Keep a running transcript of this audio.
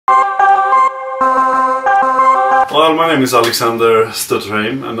Well, my name is Alexander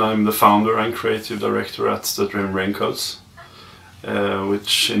Stutterheim and I'm the founder and creative director at Stutterheim Raincoats,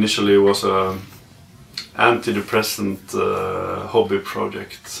 which initially was an antidepressant hobby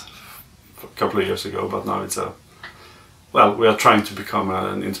project a couple of years ago, but now it's we are trying to become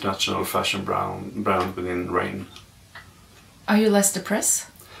an international fashion brand within rain. Are you less depressed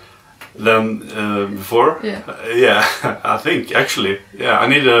than before? Yeah. Yeah, I think actually, yeah, I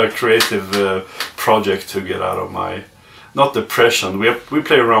need a creative project to get out of my, not depression. We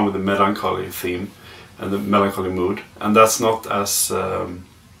play around with the melancholy theme and the melancholy mood, and that's not as you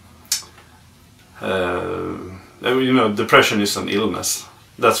know, depression is an illness.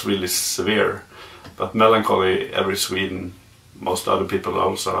 That's really severe, but melancholy, every Sweden, most other people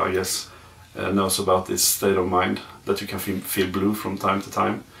also, I guess, knows about this state of mind that you can feel blue from time to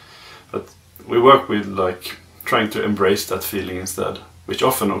time. But we work with like trying to embrace that feeling instead, which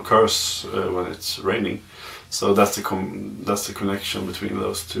often occurs when it's raining. So that's the connection between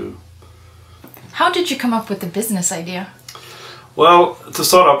those two. How did you come up with the business idea? Well, to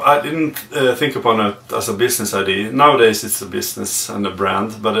start up, I didn't think upon it as a business idea. Nowadays it's a business and a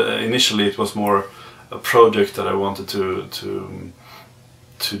brand, but initially it was more a project that I wanted to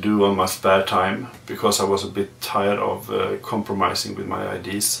do on my spare time, because I was a bit tired of compromising with my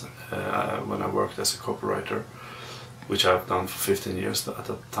ideas when I worked as a copywriter, which I've done for 15 years at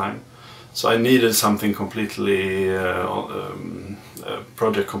that time. So I needed something completely, a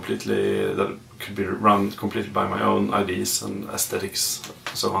project completely that could be run completely by my own ideas and aesthetics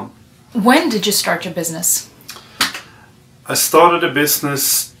and so on. When did you start your business? I started a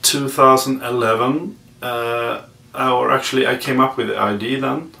business 2011, or actually I came up with the idea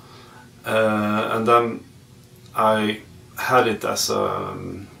then, and then I had it as a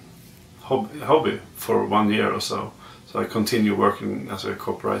hobby for 1 year or so. So I continued working as a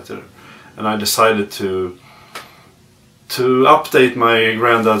copywriter, and I decided to update my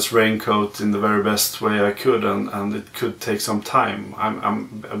granddad's raincoat in the very best way I could, and it could take some time.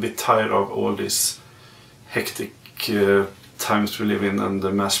 I'm a bit tired of all these hectic times we live in and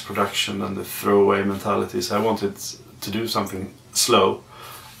the mass production and the throwaway mentalities. I wanted to do something slow,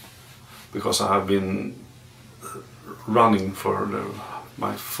 because I have been running for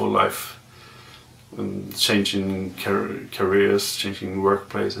my full life, and changing careers, changing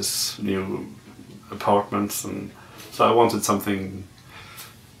workplaces, new apartments, and so I wanted something,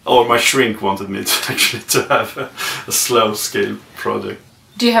 or my shrink wanted me to actually to have a slow scale project.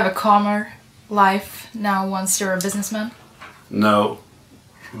 Do you have a calmer life now once you're a businessman? No,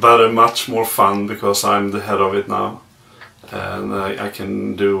 but a much more fun, because I'm the head of it now, and I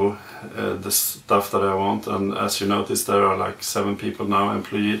can do the stuff that I want. And as you notice, there are like 7 people now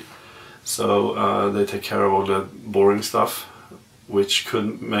employed, so they take care of all the boring stuff, which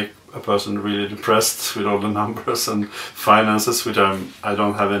could make a person really depressed with all the numbers and finances, which I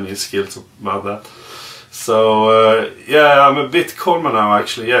don't have any skills about that. So yeah, I'm a bit calmer now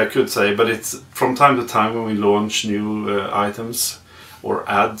actually, yeah, I could say, but it's from time to time when we launch new items or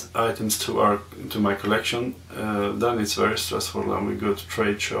add items to my collection, then it's very stressful, and we go to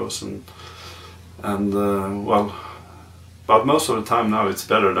trade shows and well, but most of the time now it's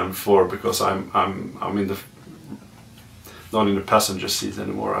better than before, because I'm in the not in the passenger seat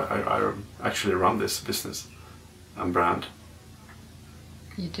anymore. I actually run this business and brand.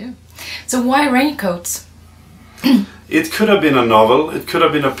 You do. So why raincoats? It could have been a novel, it could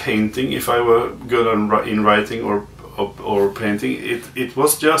have been a painting if I were good in writing or painting. It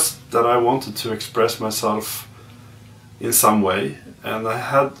was just that I wanted to express myself in some way, and I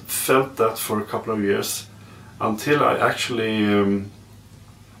had felt that for a couple of years, until I actually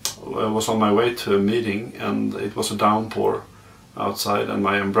was on my way to a meeting, and it was a downpour outside and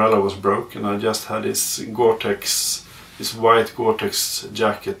my umbrella was broke, and I just had this Gore-Tex, this white Gore-Tex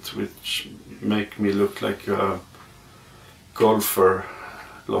jacket, which make me look like a golfer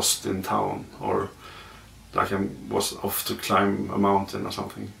lost in town, or like I was off to climb a mountain or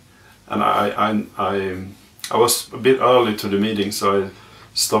something. And I was a bit early to the meeting, so I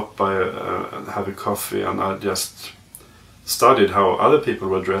stopped by have a coffee, and I just studied how other people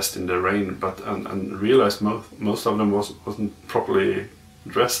were dressed in the rain, and realized most of them wasn't properly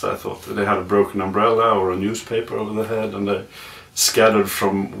dressed. I thought they had a broken umbrella or a newspaper over their head, and they scattered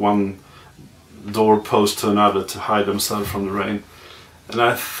from one doorpost to another to hide themselves from the rain. And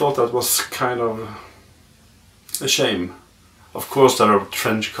I thought that was kind of a shame. Of course there are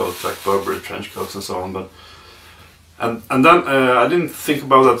trench coats, like Burberry trench coats and so on, but and then I didn't think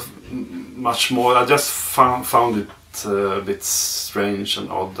about that much more. I just found it a bit strange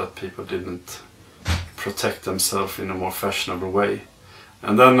and odd that people didn't protect themselves in a more fashionable way.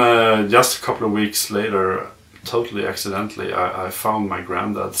 And then just a couple of weeks later, totally accidentally, I found my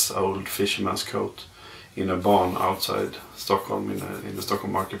granddad's old fisherman's coat in a barn outside Stockholm, in the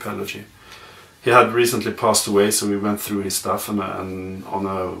Stockholm archipelago. He had recently passed away, so we went through his stuff, and on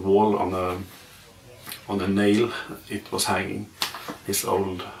a wall, on a nail, it was hanging, his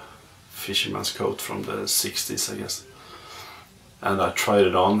old fisherman's coat from the 60s, I guess. And I tried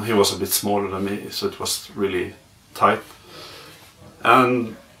it on. He was a bit smaller than me, so it was really tight.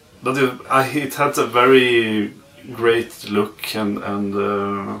 But it had a very great look, and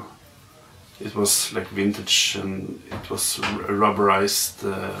it was like vintage, and it was a rubberized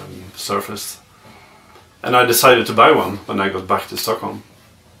surface. And I decided to buy one when I got back to Stockholm.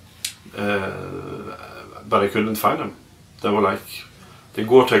 But I couldn't find them. They were like, the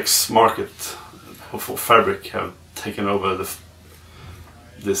Gore-Tex market for fabric have taken over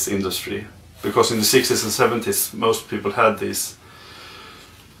this industry. Because in the 60s and 70s, most people had these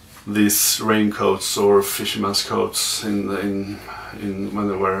raincoats or fisherman's coats when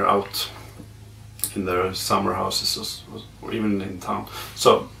they were out in their summer houses or even in town.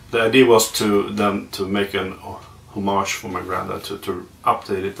 So the idea was to make an homage for my granddad, to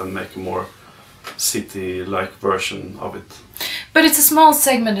update it and make a more city-like version of it. But it's a small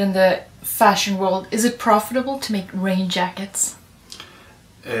segment in the fashion world. Is it profitable to make rain jackets?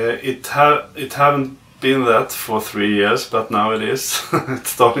 It haven't been that for 3 years, but now it is. It's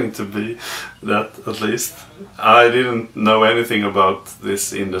starting to be that, at least. I didn't know anything about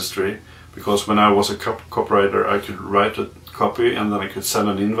this industry, because when I was a copywriter, I could write a copy and then I could send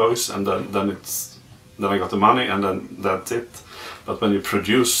an invoice, and then I got the money, and then that's it. But when you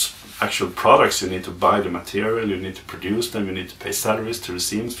produce actual products, you need to buy the material, you need to produce them, you need to pay salaries to the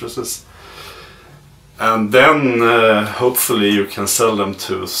seamstresses, and then hopefully you can sell them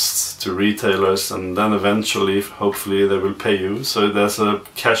to retailers, and then eventually, hopefully, they will pay you. So there's a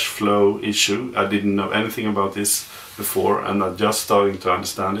cash flow issue. I didn't know anything about this before, and I'm just starting to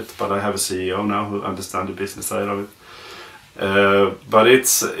understand it. But I have a CEO now who understands the business side of it. But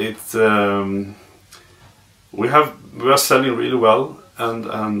we are selling really well,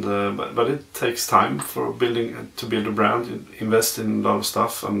 but it takes time to build a brand, invest in a lot of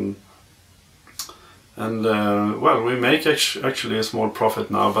stuff, and well, we make actually a small profit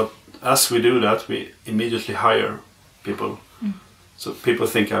now. But as we do that, we immediately hire people. So people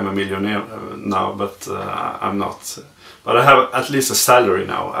think I'm a millionaire now, but I'm not. But I have at least a salary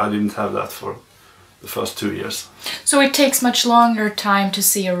now. I didn't have that for the first 2 years. So it takes much longer time to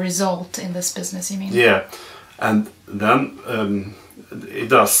see a result in this business, you mean? Yeah, and then it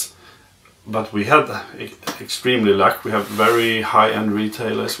does. But we had extremely luck. We have very high-end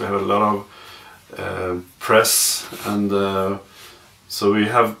retailers. We have a lot of press, and so we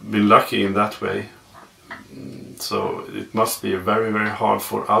have been lucky in that way. So it must be very, very hard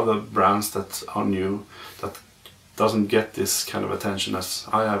for other brands that are new, that doesn't get this kind of attention as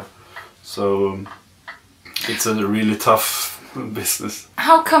I have. So it's a really tough business.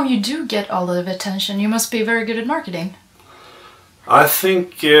 How come you do get all of the attention? You must be very good at marketing. I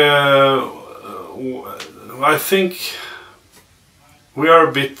think we are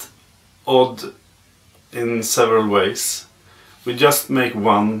a bit odd in several ways. We just make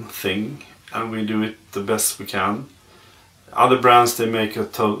one thing and we do it the best we can. Other brands, they make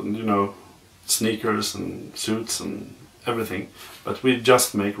sneakers and suits and everything, but we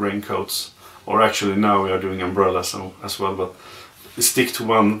just make raincoats. Or actually now we are doing umbrellas as well, but we stick to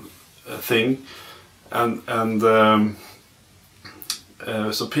one thing, and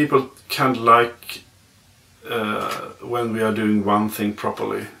so people kind of like when we are doing one thing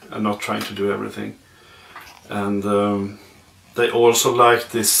properly and not trying to do everything. And they also like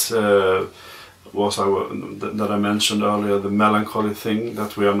this that I mentioned earlier, the melancholy thing,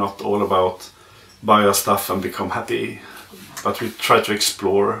 that we are not all about buy our stuff and become happy, but we try to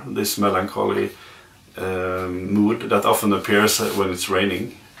explore this melancholy mood that often appears when it's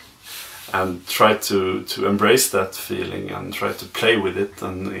raining, and try to embrace that feeling and try to play with it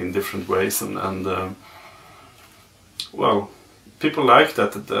and in different ways, and well, people like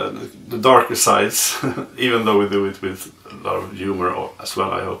that, the darker sides, even though we do it with a lot of humor as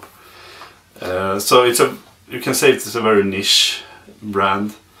well, I hope. So you can say it's a very niche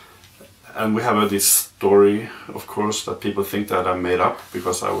brand, and we have this story, of course, that people think that I made up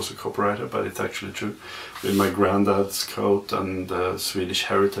because I was a copywriter, but it's actually true. With my granddad's coat and Swedish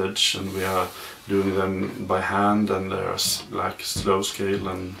heritage, and we are doing them by hand, and there's like slow scale,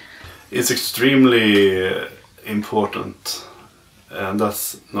 and it's extremely important. And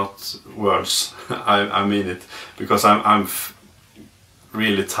that's not words. I mean it, because I'm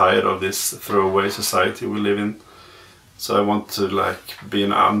really tired of this throwaway society we live in. So I want to like be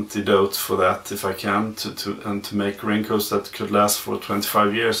an antidote for that if I can, to make raincoats that could last for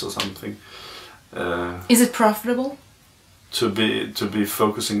 25 years or something. Is it profitable? To be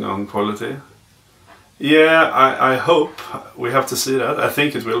focusing on quality? Yeah, I hope. We have to see that. I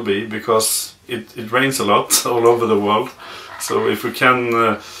think it will be, because it rains a lot all over the world. So if we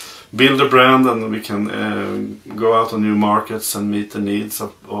can build a brand and we can go out on new markets and meet the needs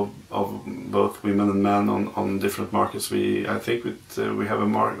of both women and men on different markets, I think we have a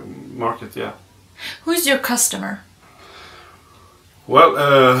market, yeah. Who's your customer?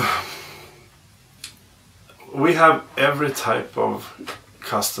 Well, we have every type of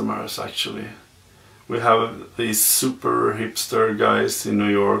customers actually. We have these super hipster guys in New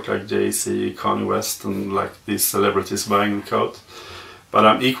York like Jay-Z, Kanye West, and like these celebrities buying the coat. But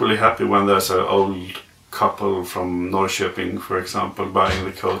I'm equally happy when there's an old couple from Norrköping, for example, buying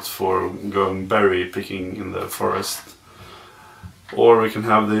the coats for going berry picking in the forest. Or we can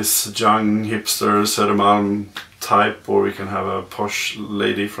have this young hipster Södermalm type, or we can have a posh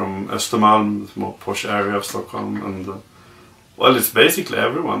lady from Östermalm, the more posh area of Stockholm. And well, it's basically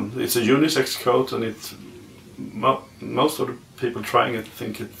everyone. It's a unisex coat, and it's most of the people trying it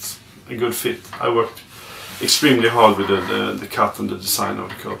think it's a good fit. I worked extremely hard with the cut and the design of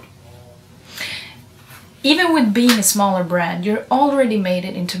the coat. Even with being a smaller brand, you're already made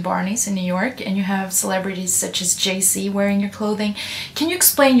it into Barney's in New York, and you have celebrities such as Jay-Z wearing your clothing. Can you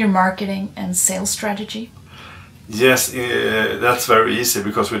explain your marketing and sales strategy? Yes, that's very easy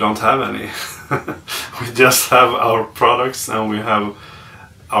because we don't have any. We just have our products, and we have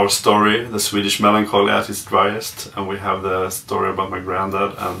our story, the Swedish melancholy at its driest, and we have the story about my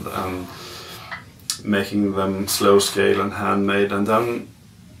granddad and making them slow scale and handmade, and then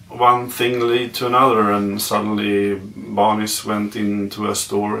one thing lead to another, and suddenly Barney's went into a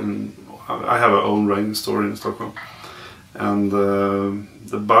store I have a own rain store in Stockholm, and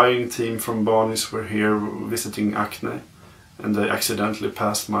the buying team from Barney's were here visiting Acne, and they accidentally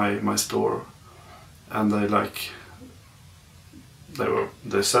passed my store, and they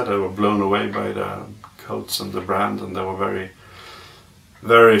said they were blown away by the coats and the brand, and they were very,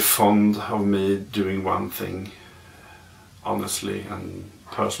 very fond of me doing one thing honestly and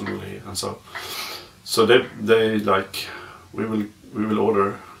personally, and so they like, we will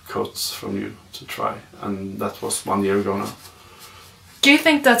order coats from you to try, and that was 1 year ago now. Do you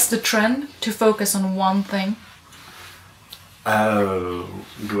think that's the trend, to focus on one thing?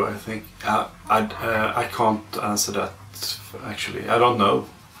 Do I think? I can't answer that actually. I don't know.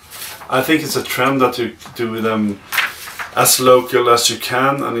 I think it's a trend that you do them as local as you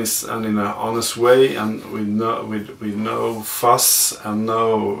can, and in an honest way, and with no fuss and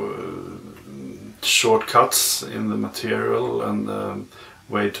no shortcuts in the material and the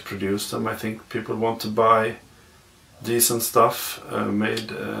way to produce them. I think people want to buy decent stuff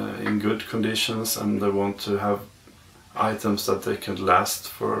made in good conditions, and they want to have items that they can last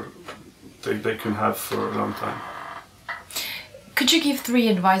for, they can have for a long time. Could you give 3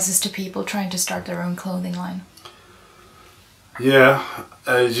 advices to people trying to start their own clothing line? Yeah,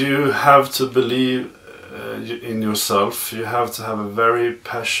 you have to believe in yourself. You have to have a very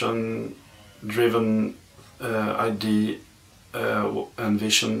passion-driven idea and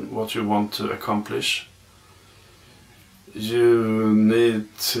vision what you want to accomplish. You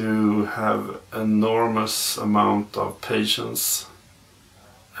need to have enormous amount of patience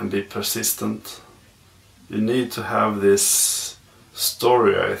and be persistent. You need to have this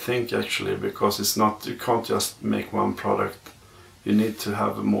story, I think, actually, because it's not, you can't just make one product. You need to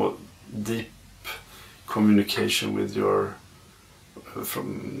have a more deep communication with your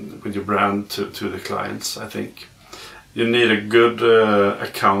brand to the clients, I think. You need a good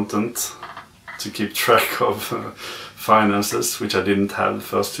accountant to keep track of finances, which I didn't have the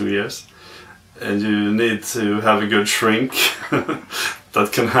first 2 years. And you need to have a good shrink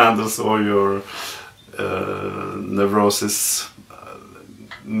that can handle all your neurosis.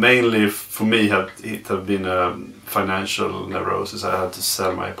 Mainly for me, it have been a financial neurosis. I had to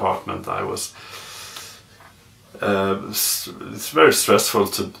sell my apartment. It's very stressful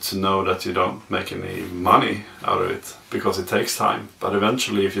to know that you don't make any money out of it, because it takes time. But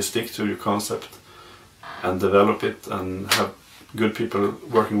eventually, if you stick to your concept and develop it and have good people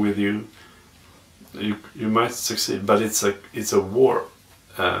working with you, you might succeed. But it's a war.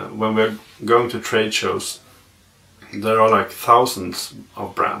 When we're going to trade shows, there are like thousands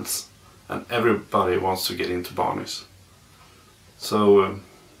of brands, and everybody wants to get into Barney's. So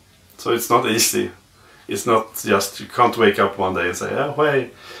it's not easy. It's not just, you can't wake up one day and say, oh,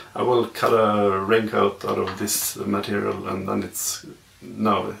 hey, I will cut a raincoat out of this material, and then it's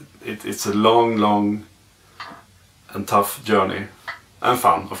a long and tough journey, and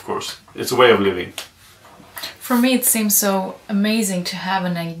fun, of course. It's a way of living. For me, it seems so amazing to have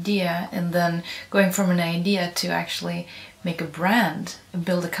an idea and then going from an idea to actually make a brand and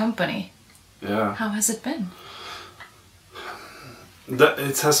build a company. Yeah. How has it been?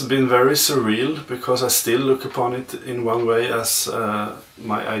 It has been very surreal, because I still look upon it in one way as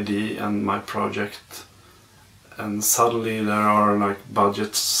my idea and my project, and suddenly there are like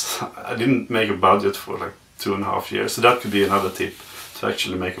budgets. I didn't make a budget for like 2.5 years, so that could be another tip, to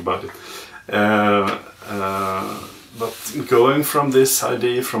actually make a budget. But going from this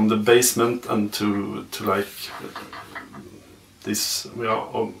idea, from the basement, and to like this,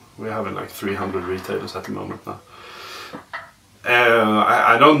 we're having like 300 retailers at the moment now.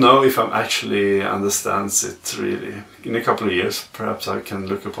 I don't know if I actually understands it really. In a couple of years, perhaps I can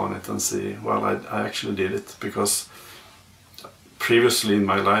look upon it and see, well, I actually did it, because previously in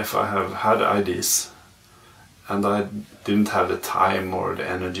my life I have had ideas, and I didn't have the time or the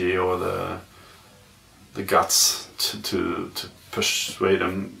energy or the guts to persuade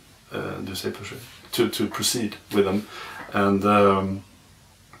them. Do you say persuade? To proceed with them, and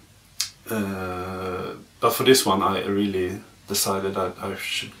but for this one I really decided that I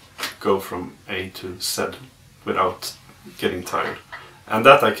should go from A to Z without getting tired, and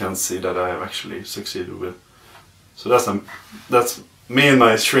that I can see that I have actually succeeded with. So that's me and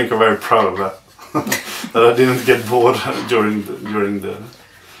my shrink are very proud of that. That I didn't get bored during the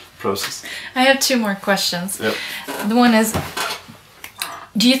process. I have 2 more questions. Yep. The one is,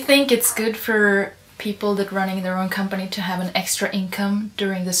 do you think it's good for people that running their own company to have an extra income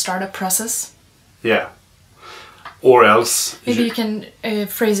during the startup process? Yeah. Or else... Maybe you can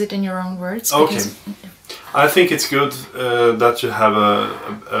phrase it in your own words. Okay. I think it's good that you have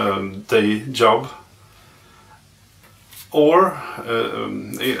a day job, or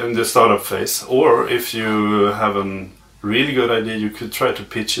in the startup phase, or if you have a really good idea, you could try to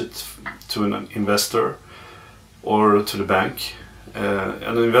pitch it to an investor or to the bank.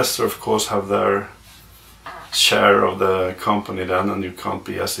 An investor, of course, have their share of the company then, and you can't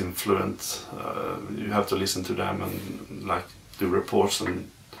be as influent. You have to listen to them and like do reports, and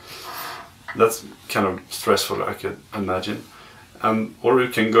that's kind of stressful, I could imagine. Or you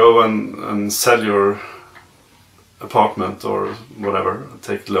can go and sell your apartment or whatever,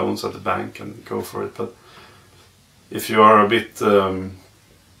 take loans at the bank and go for it. But if you are a bit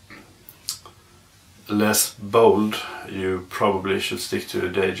less bold, you probably should stick to a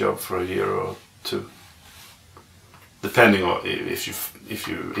day job for a year or 2. Depending on if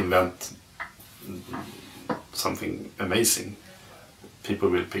you invent something amazing, people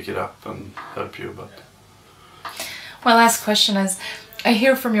will pick it up and help you. But my last question is, I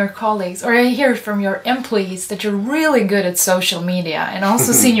hear from your colleagues, or I hear from your employees, that you're really good at social media, and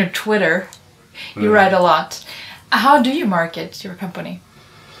also seen your Twitter. You write a lot. How do you market your company?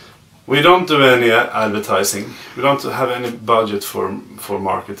 We don't do any advertising. We don't have any budget for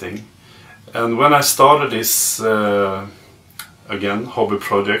marketing. And when I started this, again, hobby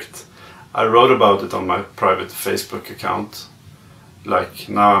project, I wrote about it on my private Facebook account. Like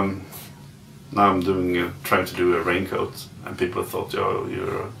now I'm trying to do a raincoat, and people thought, "Oh,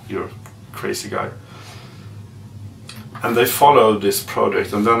 you're a crazy guy." And they followed this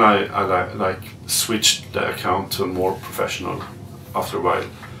project, and then I like switched the account to more professional after a while.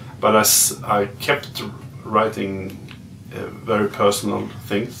 But I kept writing very personal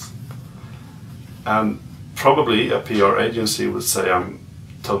things. And probably a PR agency would say I'm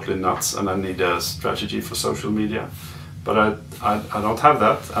totally nuts and I need a strategy for social media. But I don't have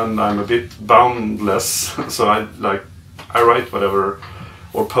that, and I'm a bit boundless, so I write whatever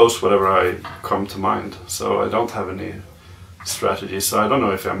or post whatever I come to mind. So I don't have any strategy. So I don't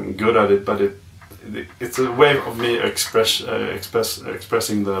know if I'm good at it, but it's a way of me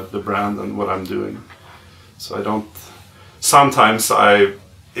expressing the brand and what I'm doing. So I don't. Sometimes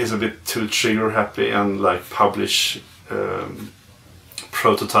is a bit too trigger happy and like publish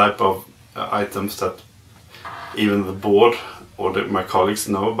prototype of items that even the board or my colleagues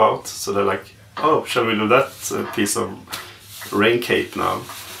know about. So they're like, "Oh, shall we do that piece of rain cape now?"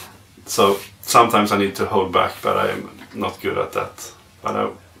 So sometimes I need to hold back, but I'm not good at that. But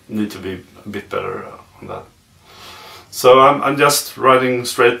I need to be a bit better on that. So I'm just writing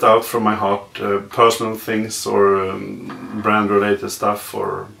straight out from my heart, personal things or brand-related stuff,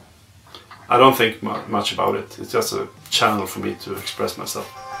 or I don't think much about it. It's just a channel for me to express myself.